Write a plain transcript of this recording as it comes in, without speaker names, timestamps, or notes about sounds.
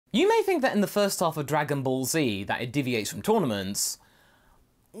You may think that in the first half of Dragon Ball Z that it deviates from tournaments.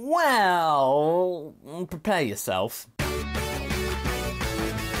 Well, prepare yourself.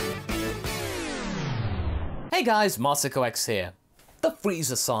 Hey guys, MasakoX here. The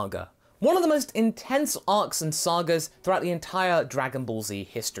FREEZA Saga. One of the most intense arcs and sagas throughout the entire Dragon Ball Z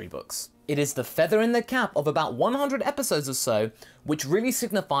history books. It is the feather in the cap of about 100 episodes or so, which really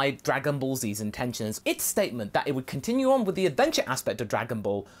signified Dragon Ball Z's intentions. Its statement that it would continue on with the adventure aspect of Dragon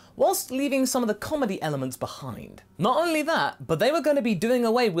Ball, whilst leaving some of the comedy elements behind. Not only that, but they were going to be doing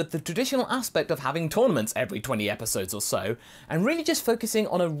away with the traditional aspect of having tournaments every 20 episodes or so, and really just focusing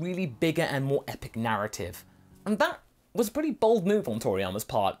on a really bigger and more epic narrative. And that was a pretty bold move on Toriyama's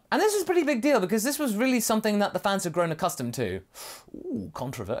part. And this was a pretty big deal because this was really something that the fans had grown accustomed to. Ooh,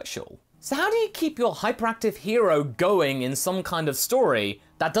 controversial. So how do you keep your hyperactive hero going in some kind of story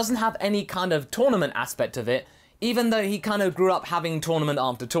that doesn't have any kind of tournament aspect of it, even though he kind of grew up having tournament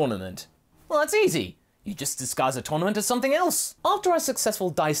after tournament? Well, that's easy. You just disguise a tournament as something else. After our successful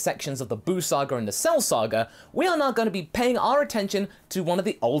dissections of the Buu Saga and the Cell Saga, we are now going to be paying our attention to one of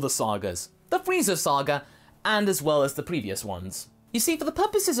the older sagas, the FREEZA Saga, and as well as the previous ones. You see, for the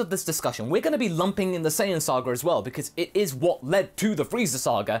purposes of this discussion, we're going to be lumping in the Saiyan Saga as well, because it is what led to the FREEZA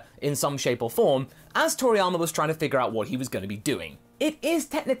Saga in some shape or form, as Toriyama was trying to figure out what he was going to be doing. It is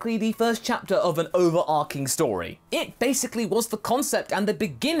technically the first chapter of an overarching story. It basically was the concept and the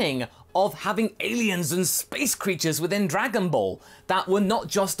beginning of having aliens and space creatures within Dragon Ball that were not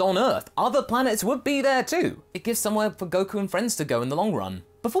just on Earth. Other planets would be there too. It gives somewhere for Goku and friends to go in the long run.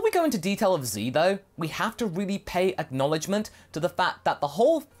 Before we go into detail of Z though, we have to really pay acknowledgement to the fact that the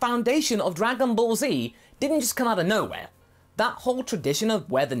whole foundation of Dragon Ball Z didn't just come out of nowhere. That whole tradition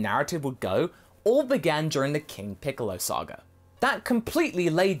of where the narrative would go all began during the King Piccolo saga. That completely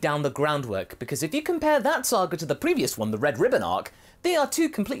laid down the groundwork, because if you compare that saga to the previous one, the Red Ribbon arc, they are two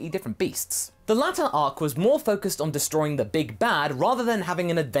completely different beasts. The latter arc was more focused on destroying the big bad rather than having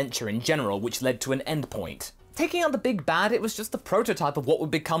an adventure in general, which led to an endpoint. Taking out the big bad, it was just the prototype of what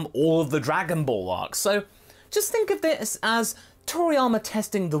would become all of the Dragon Ball arcs, so just think of this as Toriyama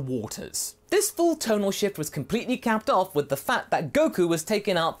testing the waters. This full tonal shift was completely capped off with the fact that Goku was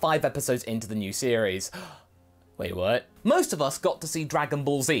taken out 5 episodes into the new series. Wait, what? Most of us got to see Dragon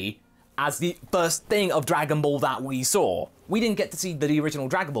Ball Z as the first thing of Dragon Ball that we saw. We didn't get to see the original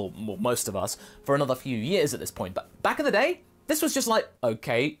Dragon Ball, well, most of us, for another few years at this point, but back in the day, this was just like,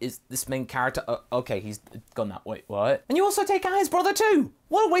 okay, is this main character, okay, he's gone that way, what? And you also take out his brother too!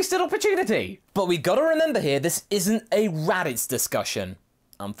 What a wasted opportunity! But we gotta remember here, this isn't a Raditz discussion,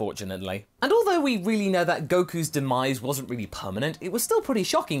 unfortunately. And although we really know that Goku's demise wasn't really permanent, it was still pretty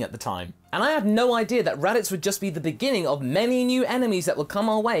shocking at the time. And I had no idea that Raditz would just be the beginning of many new enemies that would come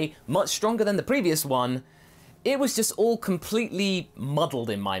our way, much stronger than the previous one. It was just all completely muddled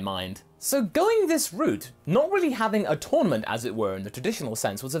in my mind. So going this route, not really having a tournament as it were in the traditional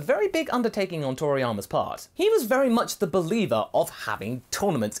sense, was a very big undertaking on Toriyama's part. He was very much the believer of having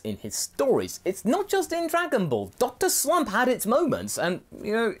tournaments in his stories. It's not just in Dragon Ball. Dr. Slump had its moments, and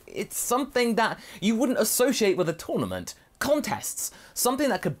you know, it's something that you wouldn't associate with a tournament. Contests, something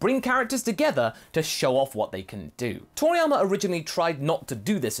that could bring characters together to show off what they can do. Toriyama originally tried not to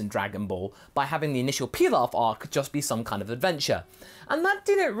do this in Dragon Ball by having the initial Pilaf arc just be some kind of adventure, and that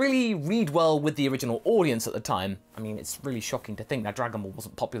didn't really read well with the original audience at the time. I mean, it's really shocking to think that Dragon Ball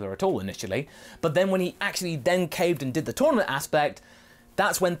wasn't popular at all initially, but then when he actually then caved and did the tournament aspect,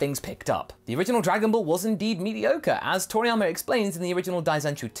 that's when things picked up. The original Dragon Ball was indeed mediocre, as Toriyama explains in the original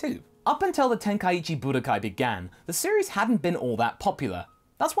Daizenshuu 2. Up until the Tenkaichi Budokai began, the series hadn't been all that popular.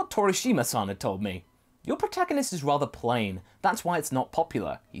 That's what Torishima-san had told me. Your protagonist is rather plain, that's why it's not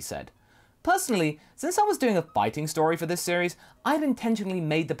popular, he said. Personally, since I was doing a fighting story for this series, I had intentionally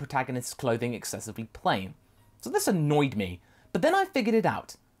made the protagonist's clothing excessively plain. So this annoyed me, but then I figured it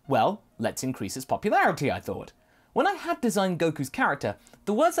out. Well, let's increase its popularity, I thought. When I had designed Goku's character,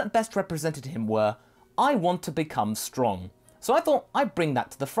 the words that best represented him were, "I want to become strong." So I thought I'd bring that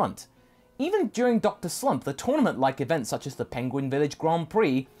to the front. Even during Dr. Slump, the tournament-like events such as the Penguin Village Grand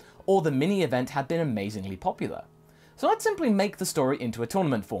Prix or the mini-event had been amazingly popular. So I'd simply make the story into a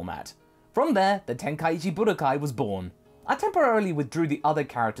tournament format. From there, the Tenkaichi Budokai was born. I temporarily withdrew the other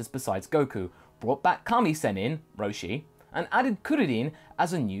characters besides Goku, brought back Kami-sen in, Roshi, and added Kuririn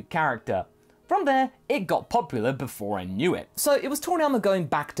as a new character. From there, it got popular before I knew it. So it was Toriyama going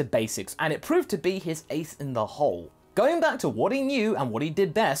back to basics, and it proved to be his ace in the hole. Going back to what he knew and what he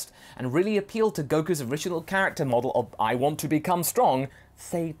did best, and really appealed to Goku's original character model of "I want to become strong,"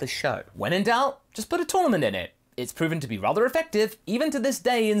 saved the show. When in doubt, just put a tournament in it. It's proven to be rather effective, even to this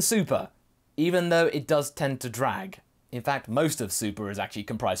day in Super, even though it does tend to drag. In fact, most of Super is actually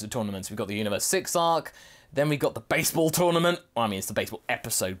comprised of tournaments. We've got the Universe 6 arc, then we got the baseball tournament. Well, I mean, it's the baseball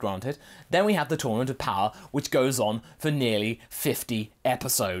episode, granted. Then we have the Tournament of Power, which goes on for nearly 50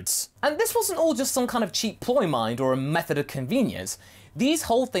 episodes. And this wasn't all just some kind of cheap ploy mind or a method of convenience. These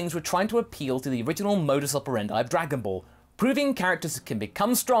whole things were trying to appeal to the original modus operandi of Dragon Ball, proving characters can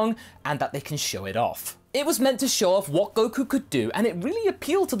become strong and that they can show it off. It was meant to show off what Goku could do, and it really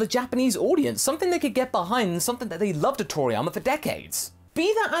appealed to the Japanese audience, something they could get behind and something that they loved at Toriyama for decades.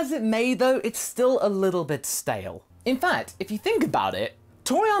 Be that as it may though, it's still a little bit stale. In fact, if you think about it,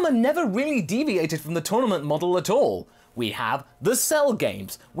 Toriyama never really deviated from the tournament model at all. We have the Cell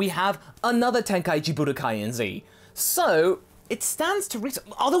games, we have another Tenkaichi Budokai Z. So, it stands to reason.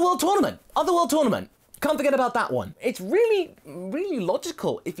 Otherworld Tournament! Can't forget about that one. It's really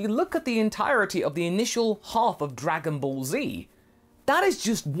logical if you look at the entirety of the initial half of Dragon Ball Z. That is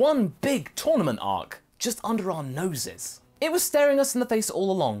just one big tournament arc, just under our noses. It was staring us in the face all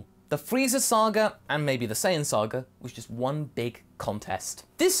along. The FREEZA Saga, and maybe the Saiyan Saga, was just one big contest.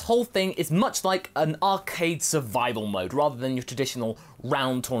 This whole thing is much like an arcade survival mode, rather than your traditional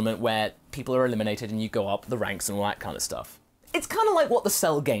round tournament where people are eliminated and you go up the ranks and all that kind of stuff. It's kind of like what the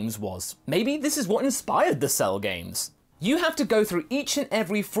Cell games was. Maybe this is what inspired the Cell games. You have to go through each and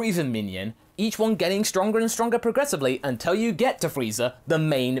every Frieza minion, each one getting stronger and stronger progressively until you get to Frieza, the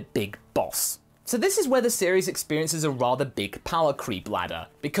main big boss. So this is where the series experiences a rather big power creep ladder,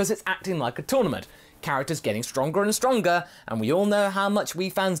 because it's acting like a tournament. Characters getting stronger and stronger, and we all know how much we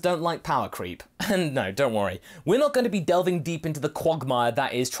fans don't like power creep. And no, don't worry, we're not going to be delving deep into the quagmire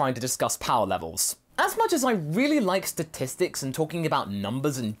that is trying to discuss power levels. As much as I really like statistics and talking about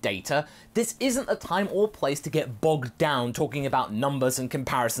numbers and data, this isn't a time or place to get bogged down talking about numbers and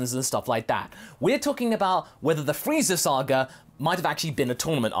comparisons and stuff like that. We're talking about whether the FREEZA Saga might have actually been a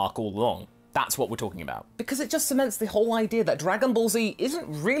tournament arc all along. That's what we're talking about. Because it just cements the whole idea that Dragon Ball Z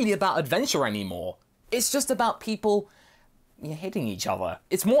isn't really about adventure anymore. It's just about people hitting each other.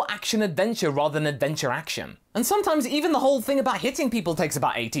 It's more action-adventure rather than adventure-action. And sometimes even the whole thing about hitting people takes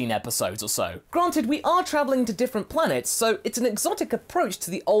about 18 episodes or so. Granted, we are traveling to different planets, so it's an exotic approach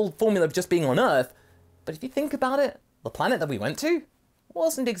to the old formula of just being on Earth. But if you think about it, the planet that we went to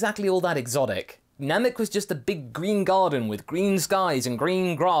wasn't exactly all that exotic. Namek was just a big green garden with green skies and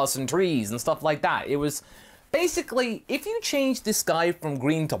green grass and trees and stuff like that. It was basically, if you changed the sky from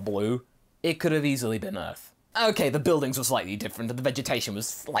green to blue, it could have easily been Earth. Okay, the buildings were slightly different and the vegetation was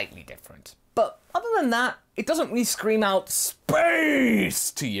slightly different. But other than that, it doesn't really scream out space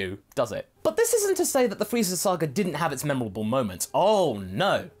to you, does it? But this isn't to say that the FREEZA Saga didn't have its memorable moments. Oh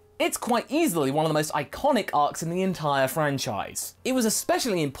no. It's quite easily one of the most iconic arcs in the entire franchise. It was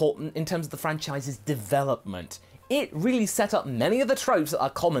especially important in terms of the franchise's development. It really set up many of the tropes that are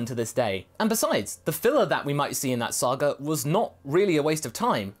common to this day. And besides, the filler that we might see in that saga was not really a waste of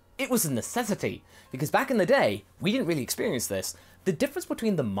time. It was a necessity, because back in the day, we didn't really experience this. The difference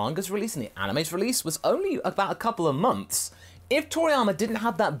between the manga's release and the anime's release was only about a couple of months. If Toriyama didn't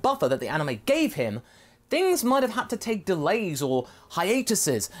have that buffer that the anime gave him, things might have had to take delays or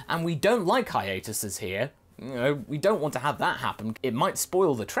hiatuses, and we don't like hiatuses here. You know, we don't want to have that happen. It might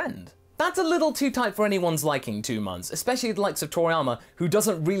spoil the trend. That's a little too tight for anyone's liking, 2 months, especially the likes of Toriyama, who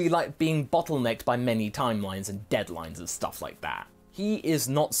doesn't really like being bottlenecked by many timelines and deadlines and stuff like that. He is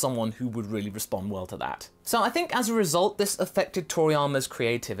not someone who would really respond well to that. So I think as a result, this affected Toriyama's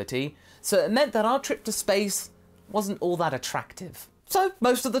creativity, so it meant that our trip to space wasn't all that attractive. So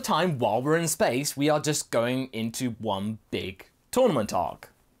most of the time while we're in space, we are just going into one big tournament arc.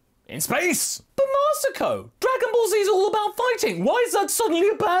 In space! But Masako! Dragon Ball Z is all about fighting! Why is that suddenly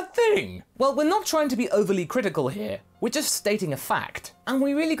a bad thing? Well, we're not trying to be overly critical here. We're just stating a fact. And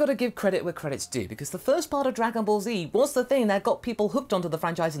we really gotta give credit where credit's due, because the first part of Dragon Ball Z was the thing that got people hooked onto the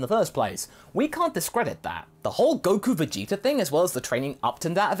franchise in the first place. We can't discredit that. The whole Goku Vegeta thing, as well as the training up to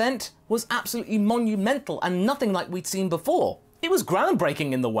that event, was absolutely monumental and nothing like we'd seen before. It was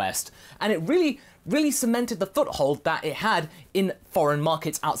groundbreaking in the West, and it really cemented the foothold that it had in foreign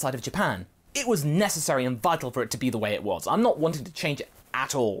markets outside of Japan. It was necessary and vital for it to be the way it was. I'm not wanting to change it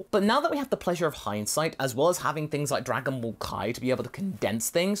at all. But now that we have the pleasure of hindsight, as well as having things like Dragon Ball Kai to be able to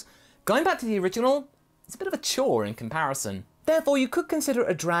condense things, going back to the original, it's a bit of a chore in comparison. Therefore, you could consider it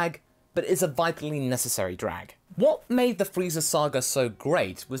a drag, but it's a vitally necessary drag. What made the FREEZA Saga so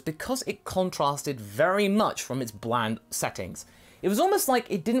great was because it contrasted very much from its bland settings. It was almost like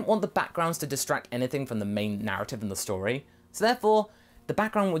it didn't want the backgrounds to distract anything from the main narrative and the story, so therefore, the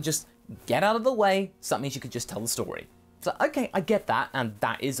background would just get out of the way, so that means you could just tell the story. So okay, I get that, and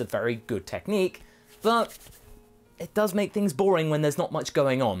that is a very good technique, but it does make things boring when there's not much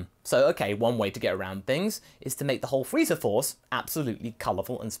going on. So okay, one way to get around things is to make the whole Frieza Force absolutely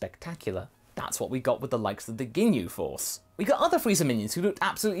colourful and spectacular. That's what we got with the likes of the Ginyu Force. We got other Frieza minions who looked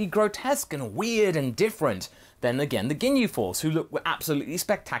absolutely grotesque and weird and different. Then again, the Ginyu Force, who looked absolutely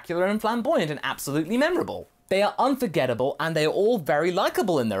spectacular and flamboyant and absolutely memorable. They are unforgettable and they are all very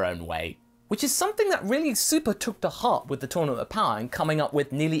likeable in their own way, which is something that really super took to heart with the Tournament of Power and coming up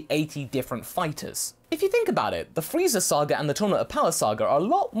with nearly 80 different fighters. If you think about it, the Frieza Saga and the Tournament of Power Saga are a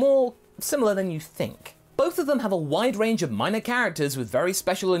lot more similar than you think. Both of them have a wide range of minor characters with very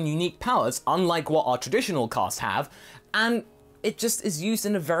special and unique powers, unlike what our traditional cast have, and it just is used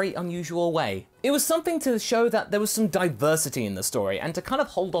in a very unusual way. It was something to show that there was some diversity in the story and to kind of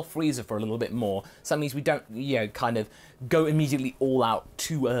hold off Frieza for a little bit more, so that means we don't, kind of go immediately all out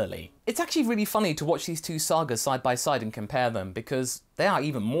too early. It's actually really funny to watch these two sagas side by side and compare them, because they are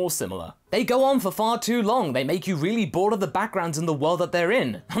even more similar. They go on for far too long, they make you really bored of the backgrounds in the world that they're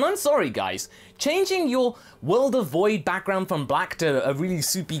in. And I'm sorry guys, changing your World of Void background from black to a really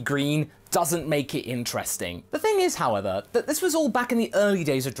soupy green doesn't make it interesting. The thing is, however, that this was all back in the early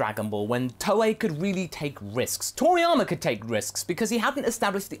days of Dragon Ball when Toei could really take risks. Toriyama could take risks because he hadn't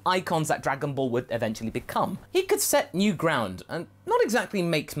established the icons that Dragon Ball would eventually become. He could set new ground and not exactly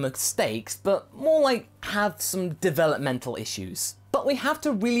make mistakes, but more like have some developmental issues. But we have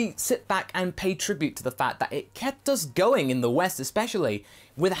to really sit back and pay tribute to the fact that it kept us going in the West especially,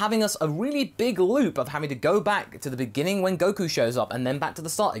 with having us a really big loop of having to go back to the beginning when Goku shows up and then back to the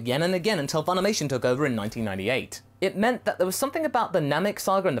start again and again until Funimation took over in 1998. It meant that there was something about the Namek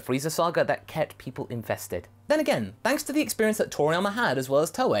Saga and the Frieza Saga that kept people invested. Then again, thanks to the experience that Toriyama had as well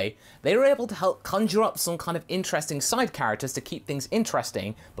as Toei, they were able to help conjure up some kind of interesting side characters to keep things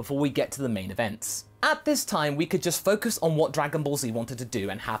interesting before we get to the main events. At this time, we could just focus on what Dragon Ball Z wanted to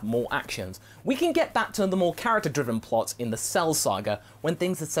do and have more actions. We can get back to the more character-driven plots in the Cell Saga when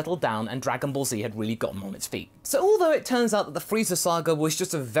things had settled down and Dragon Ball Z had really gotten on its feet. So although it turns out that the Frieza Saga was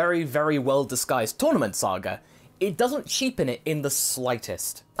just a very, very well-disguised tournament saga, it doesn't cheapen it in the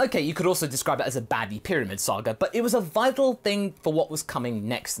slightest. Okay, you could also describe it as a badly Pyramid Saga, but it was a vital thing for what was coming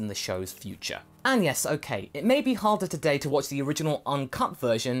next in the show's future. And yes, okay, it may be harder today to watch the original uncut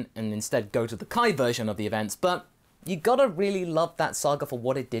version and instead go to the Kai version of the events, but you gotta really love that saga for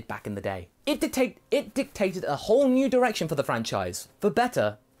what it did back in the day. It dictated a whole new direction for the franchise, for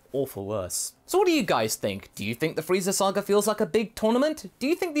better or for worse. So what do you guys think? Do you think the Frieza Saga feels like a big tournament? Do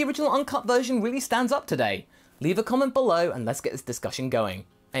you think the original uncut version really stands up today? Leave a comment below and let's get this discussion going.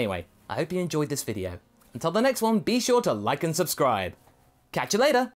 Anyway, I hope you enjoyed this video. Until the next one, be sure to like and subscribe. Catch you later!